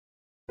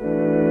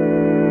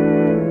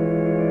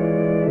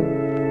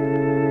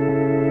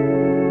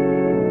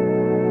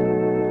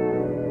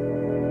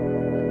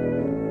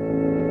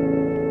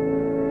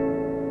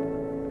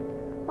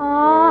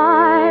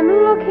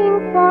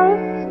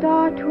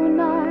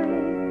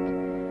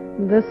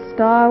the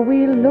star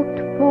we looked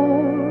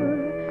for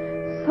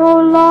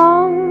so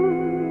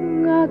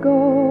long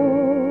ago.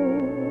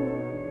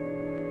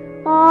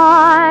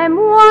 I'm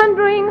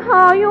wondering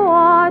how you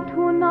are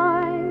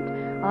tonight.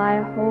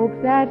 I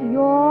hope that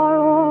you're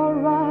all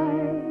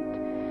right,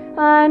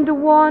 and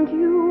want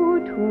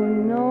you to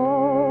know,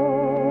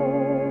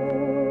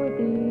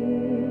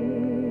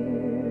 dear,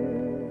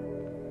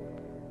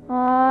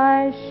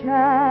 I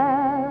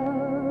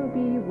shall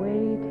be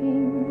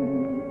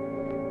waiting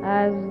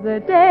as the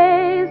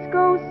days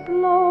go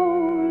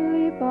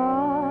slowly by.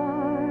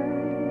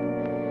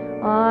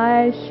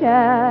 I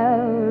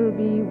shall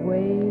be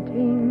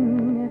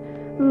waiting,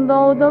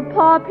 though the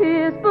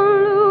poppies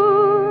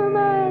bloom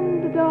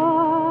and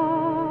die.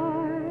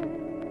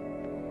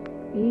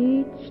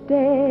 Each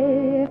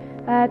day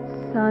at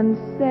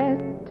sunset,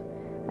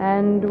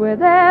 and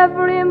with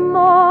every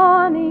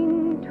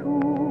morning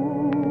too,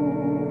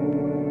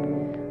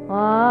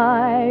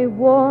 I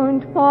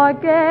won't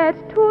forget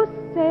to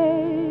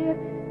say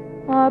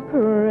a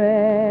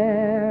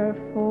prayer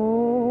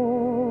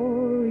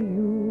for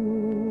you.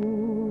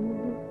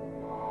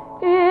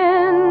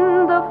 In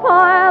the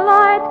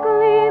firelight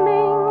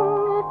gleaming,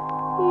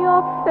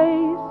 your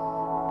face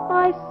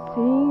I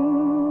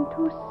seem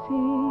to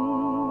see.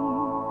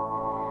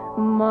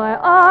 My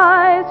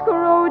eyes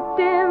grow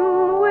dim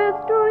with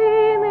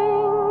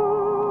dreaming.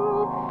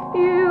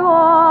 You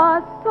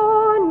are so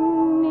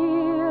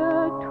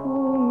near to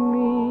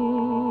me.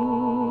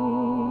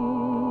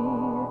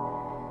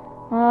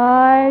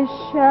 I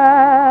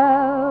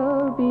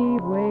shall be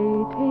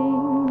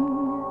waiting,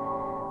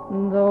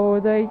 though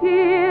the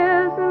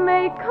years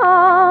may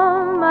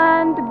come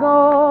and go.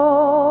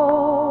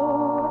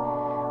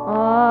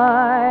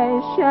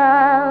 I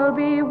shall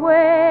be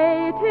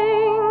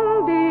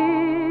waiting,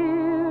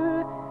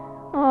 dear.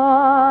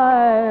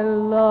 I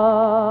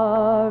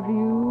love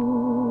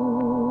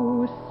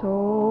you so.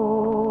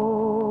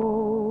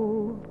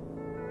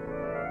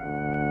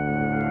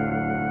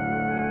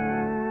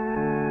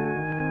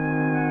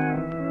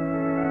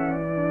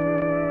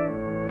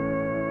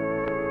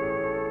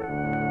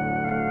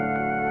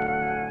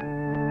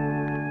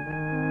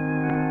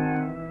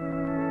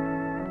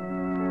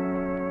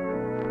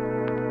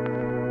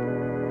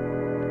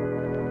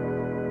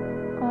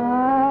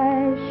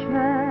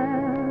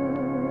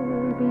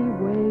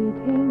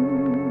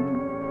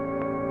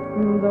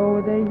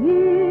 Though the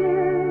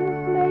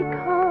years may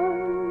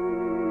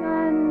come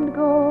and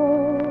go,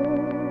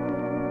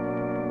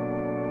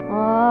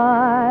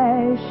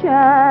 I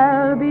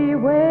shall be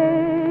waiting.